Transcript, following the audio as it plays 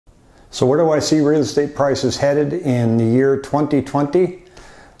So where do I see real estate prices headed in the year 2020?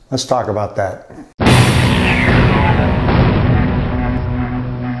 Let's talk about that.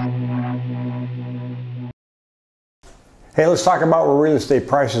 Hey, let's talk about where real estate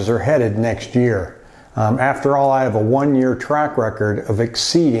prices are headed next year. After all, I have a one-year track record of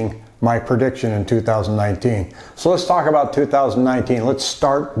exceeding my prediction in 2019. So let's talk about 2019. Let's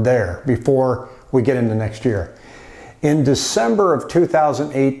start there before we get into next year. In December of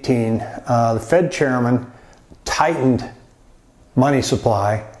 2018, the Fed chairman tightened money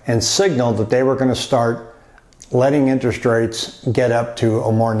supply and signaled that they were going to start letting interest rates get up to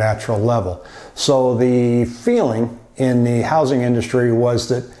a more natural level. So the feeling in the housing industry was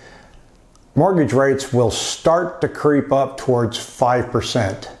that mortgage rates will start to creep up towards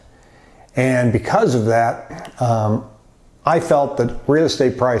 5%. And because of that, I felt that real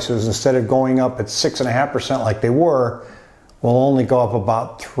estate prices, instead of going up at 6.5% like they were, will only go up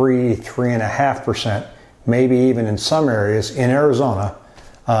about 3.5%, maybe even in some areas in Arizona,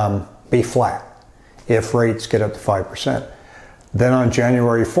 be flat if rates get up to 5%. Then on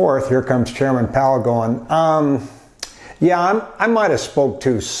January 4th, here comes Chairman Powell going, yeah, I might have spoke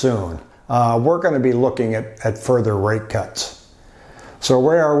too soon. We're going to be looking at further rate cuts. So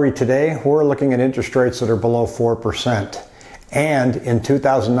where are we today? We're looking at interest rates that are below 4%. And in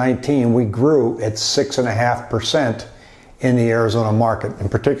 2019, we grew at 6.5% in the Arizona market,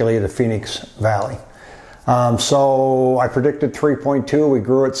 and particularly the Phoenix Valley. So I predicted 3.2, we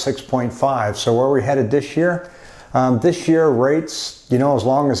grew at 6.5. So where are we headed this year? This year rates, you know, as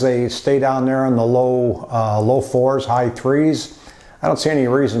long as they stay down there in the low fours, high threes, I don't see any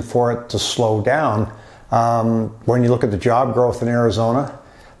reason for it to slow down. When you look at the job growth in Arizona,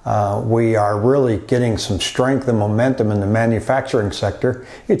 we are really getting some strength and momentum in the manufacturing sector.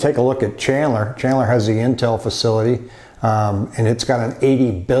 You take a look at Chandler. Chandler has the Intel facility, and it's got an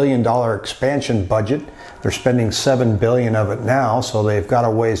 $80 billion expansion budget. They're spending $7 billion of it now, so they've got a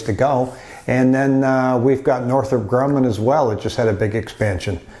ways to go. And then we've got Northrop Grumman as well. It just had a big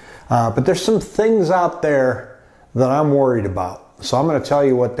expansion. But there's some things out there that I'm worried about. So I'm going to tell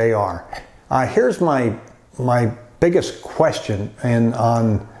you what they are. Here's my biggest question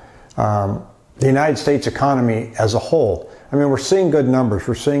on the United States economy as a whole. I mean, we're seeing good numbers.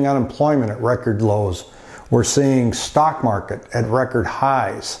 We're seeing unemployment at record lows. We're seeing stock market at record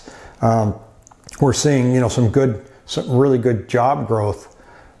highs. We're seeing, you know, some really good job growth.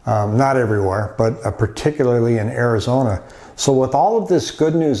 Not everywhere, but particularly in Arizona. So with all of this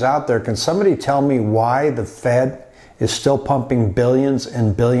good news out there, can somebody tell me why the Fed is still pumping billions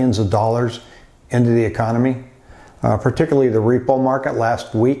and billions of dollars into the economy? Particularly the repo market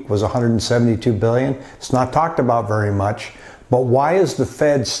last week was $172 billion. It's not talked about very much, but why is the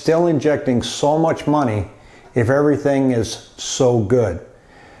Fed still injecting so much money if everything is so good?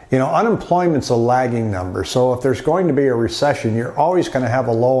 You know, unemployment's a lagging number, so if there's going to be a recession, you're always going to have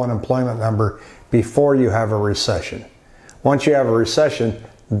a low unemployment number before you have a recession. Once you have a recession,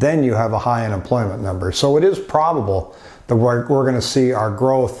 then you have a high unemployment number. So it is probable that we're going to see our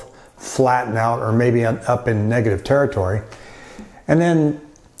growth flatten out or maybe up in negative territory. And then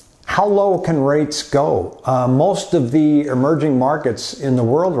how low can rates go? Most of the emerging markets in the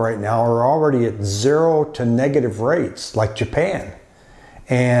world right now are already at 0 to negative rates, like Japan.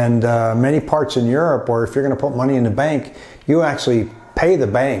 And many parts in Europe where if you're going to put money in the bank, you actually pay the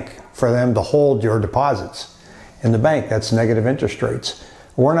bank for them to hold your deposits in the bank. That's negative interest rates.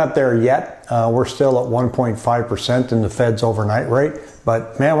 We're not there yet. We're still at 1.5% in the Fed's overnight rate,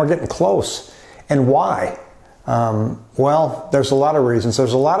 but man, we're getting close. And why? Well, there's a lot of reasons.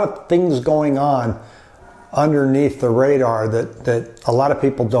 There's a lot of things going on underneath the radar that a lot of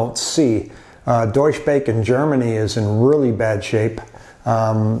people don't see. Deutsche Bank in Germany is in really bad shape.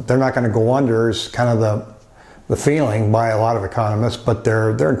 They're not going to go under is kind of the feeling by a lot of economists, but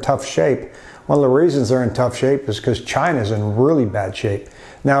they're in tough shape. One of the reasons they're in tough shape is because China's in really bad shape.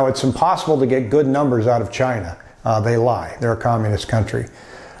 Now, it's impossible to get good numbers out of China. They lie. They're a communist country.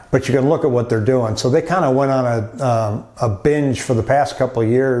 But you can look at what they're doing. So they kind of went on a binge for the past couple of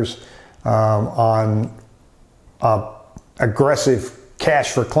years on aggressive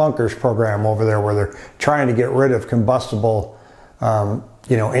cash for clunkers program over there where they're trying to get rid of combustible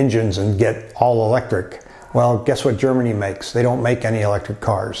engines and get all electric. Well, guess what Germany makes? They don't make any electric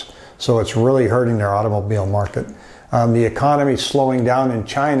cars. So it's really hurting their automobile market. The economy's slowing down in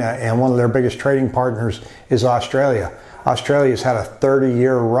China, and one of their biggest trading partners is Australia. Australia's had a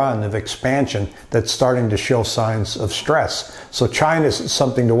 30-year run of expansion that's starting to show signs of stress. So China's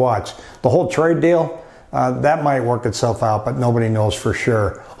something to watch. The whole trade deal, that might work itself out, but nobody knows for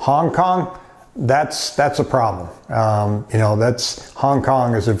sure. Hong Kong, that's a problem. That's Hong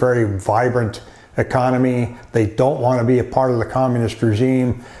Kong is a very vibrant economy. They don't want to be a part of the communist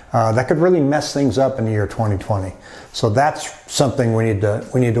regime. That could really mess things up in the year 2020. So that's something we need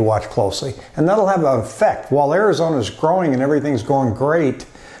to watch closely, and that'll have an effect. While Arizona's growing and everything's going great,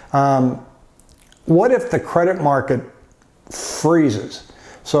 what if the credit market freezes?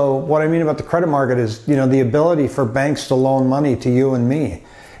 So what I mean about the credit market is, the ability for banks to loan money to you and me.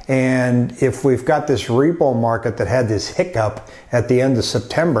 And if we've got this repo market that had this hiccup at the end of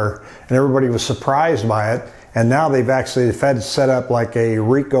September and everybody was surprised by it, and now the Fed set up like a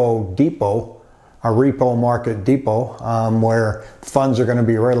repo depot, a repo market depot, where funds are going to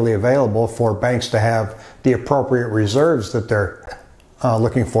be readily available for banks to have the appropriate reserves that they're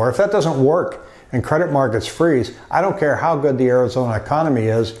looking for. If that doesn't work and credit markets freeze, I don't care how good the Arizona economy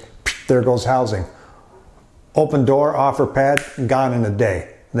is, there goes housing. Open door, offer pad, gone in a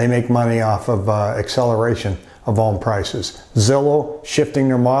day. They make money off of acceleration of home prices. Zillow shifting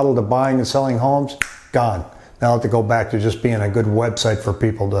their model to buying and selling homes, gone. Now have to go back to just being a good website for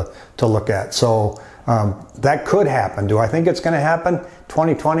people to look at. So that could happen. Do I think it's going to happen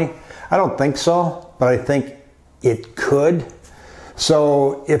 2020? I don't think so, but I think it could.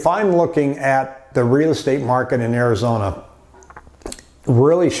 So if I'm looking at the real estate market in Arizona,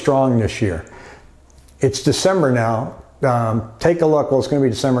 really strong this year. It's December now. Take a look. Well, it's going to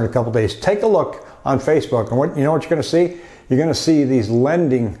be December in a couple days. Take a look on Facebook, and what you're going to see? You're going to see these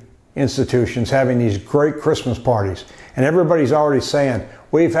lending institutions having these great Christmas parties, and everybody's already saying,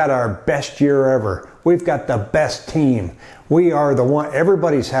 we've had our best year ever. We've got the best team. We are the one.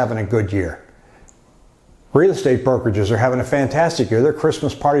 Everybody's having a good year. Real estate brokerages are having a fantastic year. Their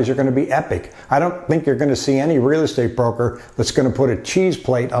Christmas parties are going to be epic. I don't think you're going to see any real estate broker that's going to put a cheese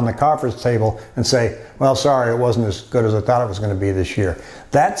plate on the conference table and say, well, sorry, it wasn't as good as I thought it was going to be this year.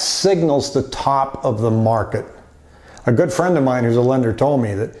 That signals the top of the market. A good friend of mine who's a lender told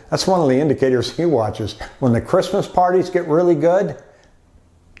me that that's one of the indicators he watches. When the Christmas parties get really good,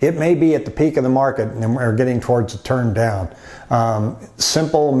 it may be at the peak of the market and we're getting towards a turn down.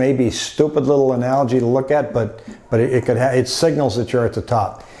 Simple, maybe stupid little analogy to look at, but it signals that you're at the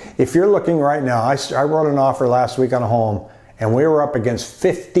top. If you're looking right now, I wrote an offer last week on a home, and we were up against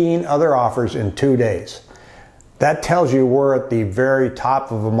 15 other offers in 2 days. That tells you we're at the very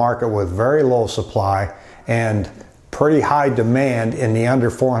top of a market with very low supply and pretty high demand in the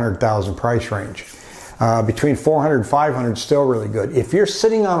under 400,000 price range. Between 400 and 500 is still really good. If you're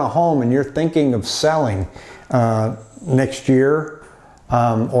sitting on a home and you're thinking of selling next year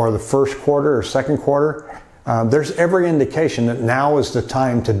or the first quarter or second quarter, there's every indication that now is the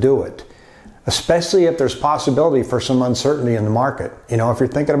time to do it, especially if there's possibility for some uncertainty in the market. If you're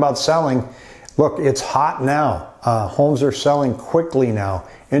thinking about selling, look, it's hot now. Homes are selling quickly now.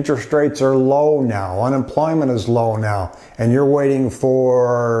 Interest rates are low now. Unemployment is low now. And you're waiting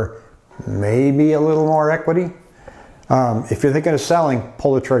for maybe a little more equity. If you're thinking of selling,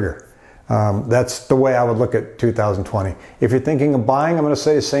 pull the trigger. That's the way I would look at 2020. If you're thinking of buying, I'm going to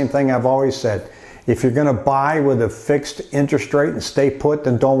say the same thing I've always said. If you're going to buy with a fixed interest rate and stay put,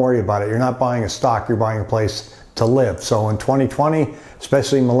 then don't worry about it. You're not buying a stock, you're buying a place to live. So in 2020,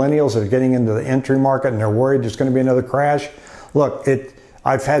 especially millennials that are getting into the entry market and they're worried there's going to be another crash. Look,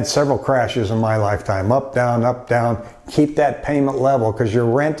 I've had several crashes in my lifetime. Up, down, up, down. Keep that payment level because your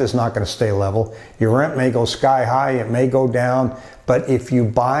rent is not going to stay level. Your rent may go sky high, it may go down. But if you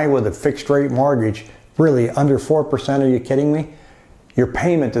buy with a fixed rate mortgage, really under 4%, are you kidding me? Your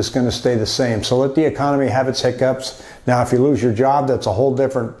payment is going to stay the same. So let the economy have its hiccups. Now, if you lose your job, that's a whole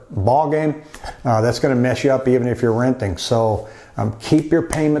different ballgame. That's going to mess you up even if you're renting. So keep your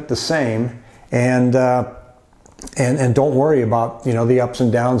payment the same and don't worry about the ups and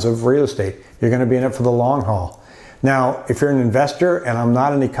downs of real estate. You're going to be in it for the long haul. Now, if you're an investor, and I'm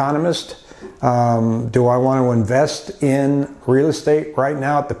not an economist, do I want to invest in real estate right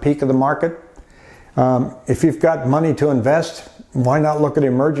now at the peak of the market? If you've got money to invest, why not look at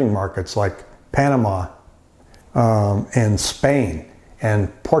emerging markets like Panama and Spain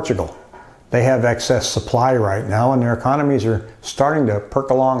and Portugal? They have excess supply right now, and their economies are starting to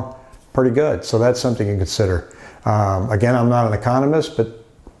perk along pretty good. So that's something you can consider. Again, I'm not an economist, but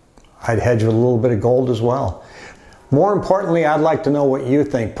I'd hedge with a little bit of gold as well. More importantly, I'd like to know what you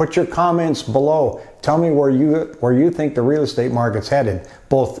think. Put your comments below. Tell me where you think the real estate market's headed,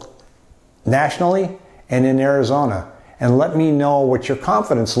 both nationally and in Arizona. And let me know what your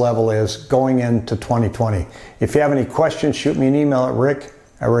confidence level is going into 2020. If you have any questions, shoot me an email at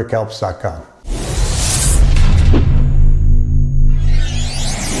rick@rickhelps.com.